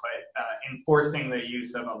text input, enforcing the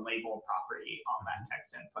use of a label property on that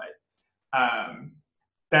text input.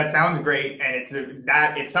 That sounds great, and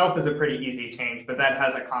that itself is a pretty easy change, but that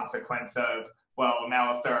has a consequence of, well,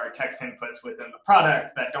 now if there are text inputs within the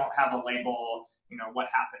product that don't have a label, what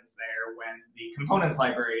happens there when the components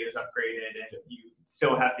library is upgraded and you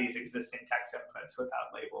still have these existing text inputs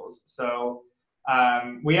without labels. So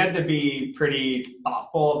we had to be pretty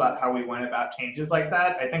thoughtful about how we went about changes like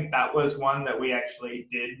that. I think that was one that we actually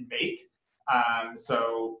did make.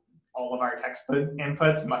 So all of our text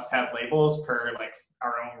inputs must have labels per like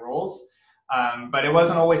our own rules. But it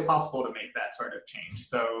wasn't always possible to make that sort of change.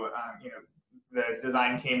 So, the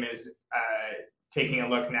design team is taking a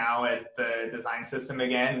look now at the design system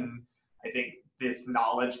again. And I think this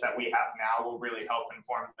knowledge that we have now will really help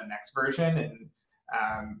inform the next version. And,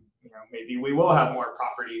 maybe we will have more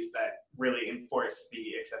properties that really enforce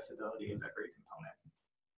the accessibility of every component.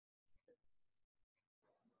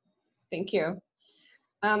 Thank you.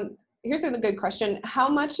 Here's a good question. How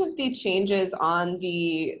much of the changes on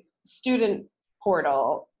the student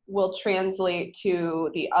portal will translate to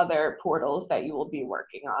the other portals that you will be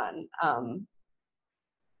working on?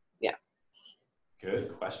 Yeah.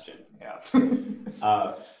 Good question.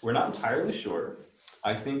 Yeah. We're not entirely sure.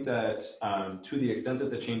 I think that to the extent that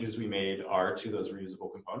the changes we made are to those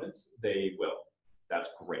reusable components, they will. That's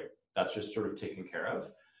great. That's just sort of taken care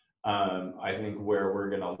of. I think where we're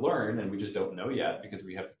going to learn, and we just don't know yet because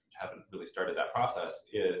we haven't really started that process,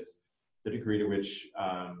 is the degree to which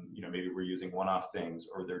maybe we're using one-off things,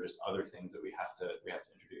 or there are just other things that we have to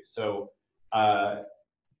introduce. So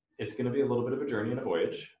it's going to be a little bit of a journey and a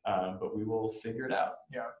voyage, but we will figure it out.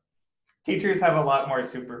 Yeah. Teachers have a lot more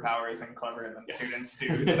superpowers in Clever than students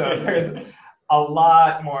do. So there's a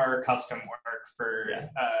lot more custom work for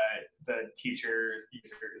the teachers,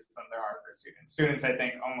 users than there are for students. Students, I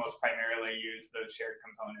think, almost primarily use those shared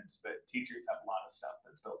components, but teachers have a lot of stuff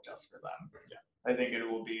that's built just for them. Yeah. I think it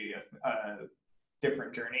will be a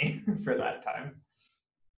different journey for that time.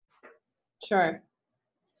 Sure.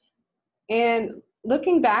 And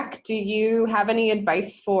looking back, do you have any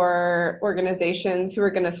advice for organizations who are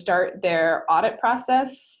going to start their audit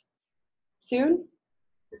process soon?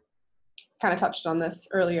 Kind of touched on this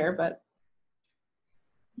earlier, but.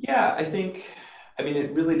 Yeah, I mean,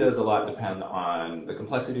 it really does a lot depend on the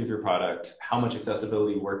complexity of your product, how much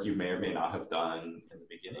accessibility work you may or may not have done in the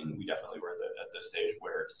beginning. We definitely were at this stage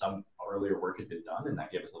where some earlier work had been done, and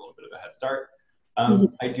that gave us a little bit of a head start.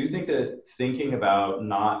 I do think that thinking about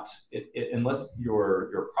unless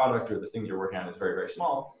your product or the thing you're working on is very, very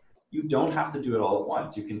small, you don't have to do it all at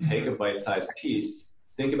once. You can take a bite-sized piece,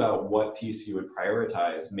 think about what piece you would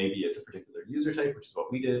prioritize. Maybe it's a particular user type, which is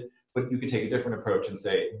what we did, but you could take a different approach and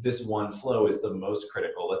say, this one flow is the most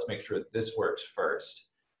critical. Let's make sure this works first.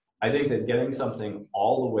 I think that getting something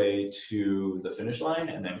all the way to the finish line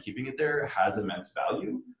and then keeping it there has immense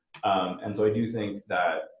value. And so I do think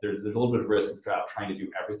that there's a little bit of risk about trying to do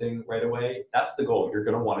everything right away. That's the goal. You're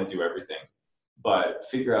going to want to do everything, but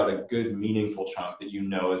figure out a good, meaningful chunk that you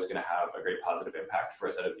know is going to have a great positive impact for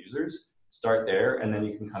a set of users. Start there, and then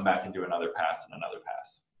you can come back and do another pass and another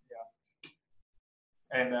pass.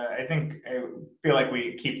 And I feel like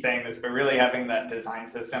we keep saying this, but really having that design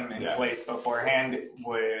system in place beforehand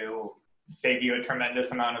will save you a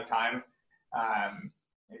tremendous amount of time.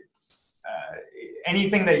 It's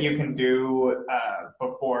anything that you can do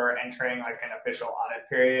before entering like an official audit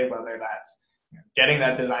period, whether that's getting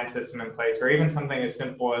that design system in place, or even something as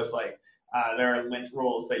simple as like there are lint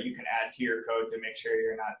rules that you can add to your code to make sure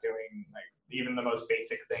you're not doing like even the most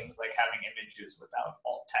basic things like having images without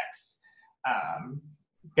alt text.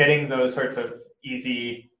 Getting those sorts of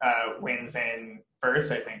easy wins in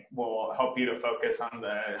first, I think, will help you to focus on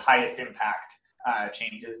the highest impact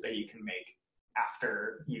changes that you can make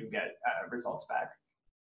after you get results back.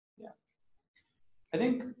 Yeah. I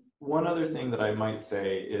think one other thing that I might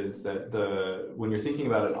say is that when you're thinking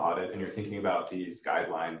about an audit and you're thinking about these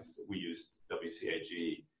guidelines, we used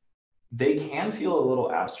WCAG, they can feel a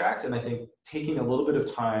little abstract. And I think taking a little bit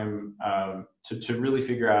of time to really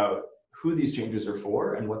figure out who these changes are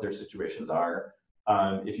for and what their situations are.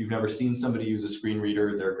 If you've never seen somebody use a screen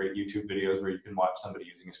reader, there are great YouTube videos where you can watch somebody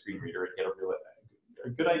using a screen reader and get a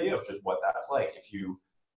good idea of just what that's like. If you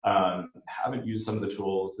haven't used some of the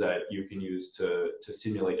tools that you can use to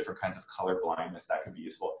simulate different kinds of color blindness, that could be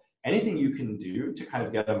useful. Anything you can do to kind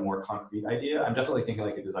of get a more concrete idea. I'm definitely thinking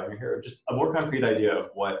like a designer here, just a more concrete idea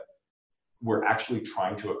of what we're actually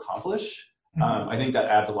trying to accomplish. I think that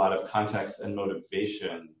adds a lot of context and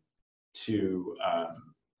motivation to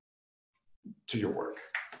your work.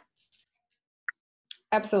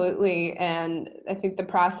 Absolutely. And I think the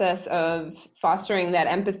process of fostering that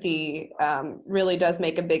empathy really does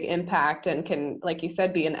make a big impact and can, like you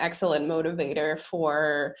said, be an excellent motivator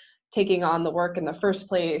for taking on the work in the first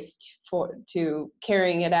place, to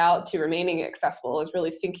carrying it out, to remaining accessible, is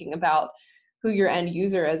really thinking about who your end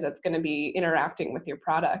user is that's going to be interacting with your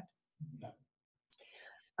product.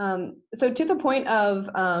 So to the point of,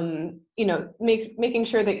 making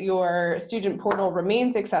sure that your student portal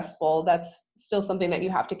remains accessible, that's still something that you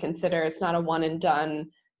have to consider. It's not a one and done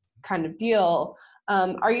kind of deal.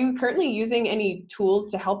 Are you currently using any tools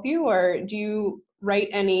to help you, or do you write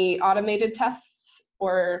any automated tests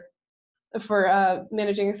for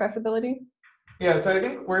managing accessibility? Yeah, so I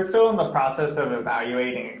think we're still in the process of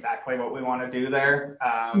evaluating exactly what we want to do there.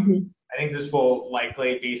 I think this will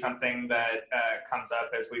likely be something that comes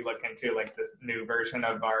up as we look into like this new version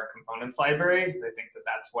of our components library, because I think that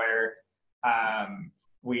that's where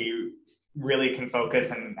we really can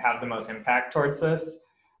focus and have the most impact towards this.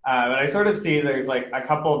 But I sort of see there's like a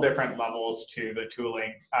couple different levels to the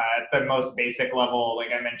tooling. At the most basic level,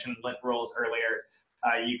 like I mentioned lint rules earlier,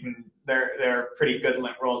 there are pretty good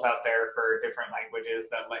lint rules out there for different languages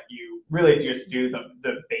that let you really just do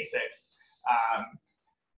the basics.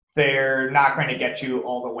 They're not going to get you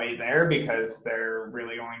all the way there because they're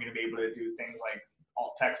really only going to be able to do things like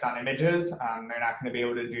alt text on images. They're not going to be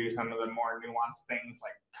able to do some of the more nuanced things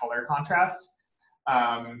like color contrast.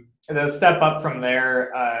 The step up from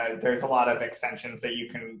there, there's a lot of extensions that you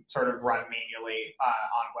can sort of run manually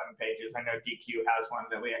on web pages. I know DQ has one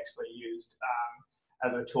that we actually used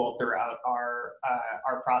as a tool throughout our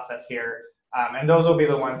process here. And those will be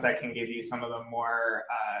the ones that can give you some of the more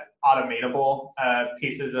automatable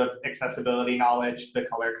pieces of accessibility knowledge, the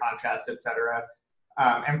color contrast, etc.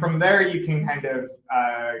 And from there, you can kind of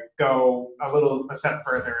go a step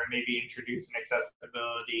further and maybe introduce an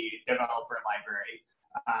accessibility developer library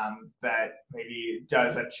that maybe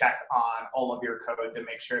does a check on all of your code to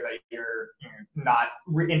make sure that you're not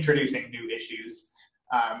reintroducing new issues,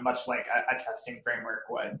 much like a testing framework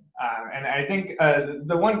would. And I think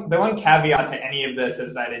the one caveat to any of this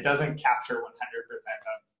is that it doesn't capture 100% of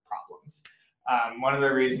problems. One of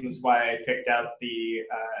the reasons why I picked out the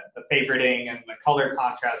favoriting and the color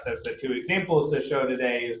contrast as the two examples to show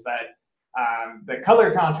today is that the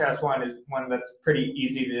color contrast one is one that's pretty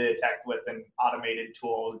easy to detect with an automated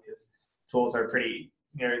tool, because tools are pretty,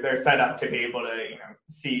 they're set up to be able to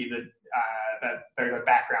see that there's a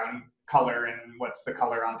background color and what's the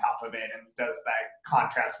color on top of it, and does that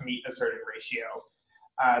contrast meet a certain ratio.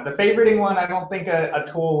 The favoriting one, I don't think a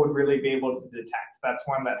tool would really be able to detect. That's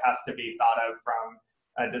one that has to be thought of from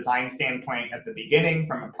a design standpoint at the beginning,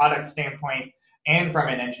 from a product standpoint, and from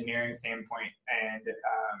an engineering standpoint. And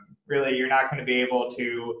really, you're not going to be able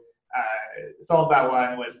to solve that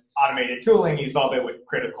one with automated tooling. You solve it with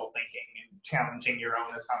critical thinking and challenging your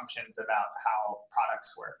own assumptions about how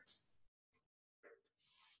products work.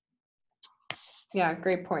 Yeah,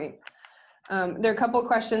 great point. There are a couple of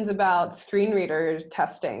questions about screen reader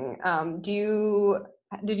testing.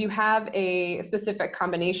 Did you have a specific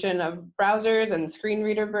combination of browsers and screen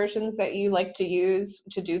reader versions that you like to use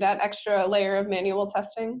to do that extra layer of manual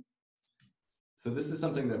testing? So this is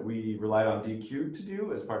something that we relied on DQ to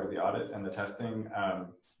do as part of the audit and the testing.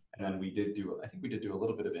 And then I think we did do a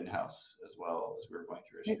little bit of in-house as well as we were going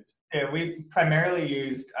through issues. Yeah, we primarily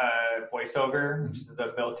used VoiceOver, which is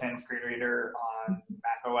the built-in screen reader on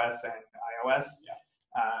macOS and iOS.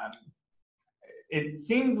 Yeah. It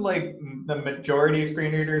seemed like the majority of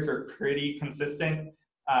screen readers were pretty consistent,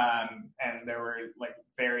 and there were like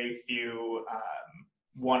very few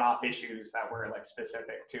one-off issues that were like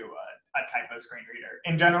specific to a type of screen reader.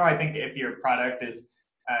 In general, I think if your product is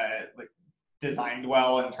like designed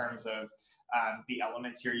well in terms of the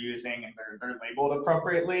elements you're using and they're labeled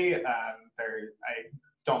appropriately, I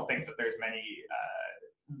don't think that there's many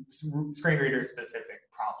screen reader specific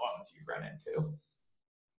problems you run into.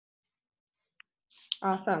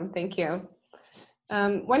 Awesome, thank you.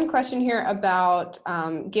 One question here about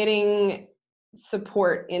getting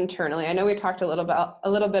support internally. I know we talked a little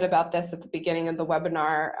bit about this at the beginning of the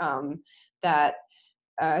webinar, that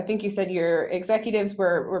I think you said your executives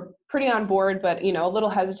were pretty on board, but a little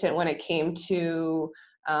hesitant when it came to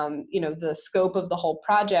the scope of the whole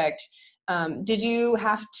project. Did you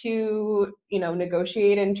have to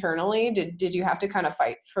negotiate internally? Did you have to kind of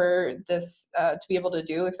fight for this to be able to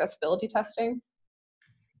do accessibility testing?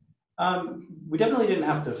 We definitely didn't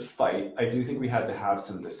have to fight. I do think we had to have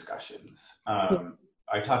some discussions.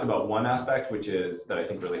 I talked about one aspect, which is that I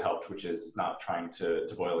think really helped, which is not trying to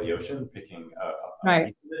boil the ocean, picking a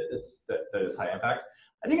piece of it that is high impact.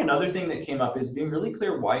 I think another thing that came up is being really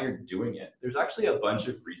clear why you're doing it. There's actually a bunch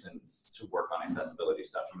of reasons to work on accessibility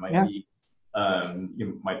stuff.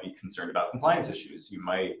 You might be concerned about compliance issues. You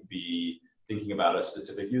might be thinking about a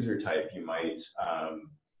specific user type. You might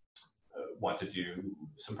want to do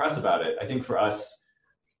some press about it. I think for us,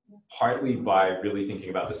 partly by really thinking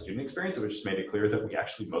about the student experience, it just made it clear that we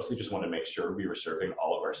actually mostly just want to make sure we were serving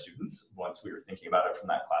all of our students once we were thinking about it from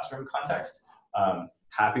that classroom context.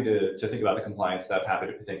 Happy to think about the compliance stuff, happy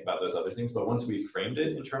to think about those other things, but once we framed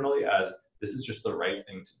it internally as this is just the right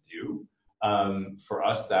thing to do, for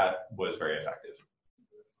us, that was very effective.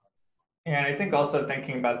 And I think also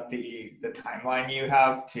thinking about the timeline you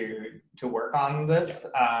have to work on this,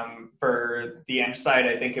 for the Eng side,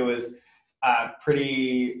 I think it was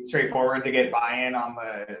pretty straightforward to get buy-in on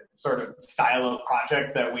the sort of style of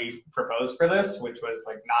project that we proposed for this, which was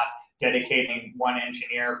like not dedicating one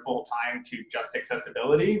engineer full-time to just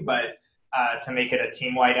accessibility, but to make it a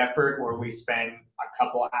team-wide effort where we spend a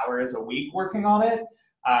couple hours a week working on it.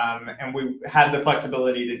 And we had the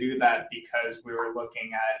flexibility to do that because we were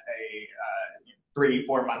looking at a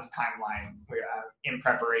 3-4 months timeline in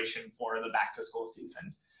preparation for the back-to-school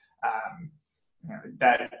season.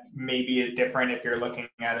 That maybe is different if you're looking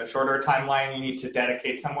at a shorter timeline. You need to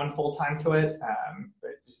dedicate someone full-time to it,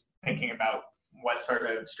 but just thinking about what sort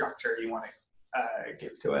of structure you want to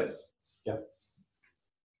give to it. Yeah.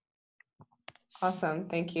 Awesome,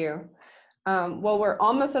 thank you. Well, we're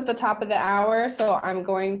almost at the top of the hour, so I'm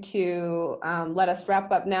going to let us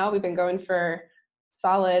wrap up now. We've been going for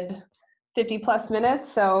solid 50 plus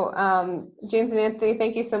minutes. So James and Anthony,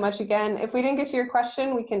 thank you so much again. If we didn't get to your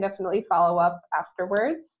question, we can definitely follow up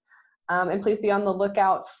afterwards. And please be on the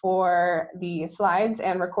lookout for the slides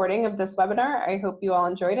and recording of this webinar. I hope you all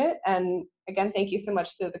enjoyed it. And again, thank you so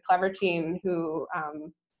much to the Clever team who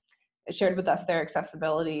shared with us their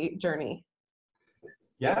accessibility journey.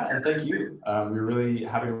 Yeah, and thank you. We're really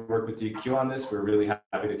happy to work with DQ on this. We're really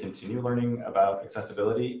happy to continue learning about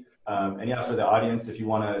accessibility. And yeah, for the audience, if you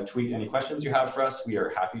want to tweet any questions you have for us, we are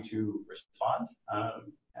happy to respond.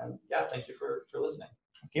 And yeah, thank you for listening.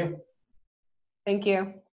 Thank you. Thank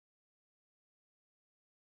you.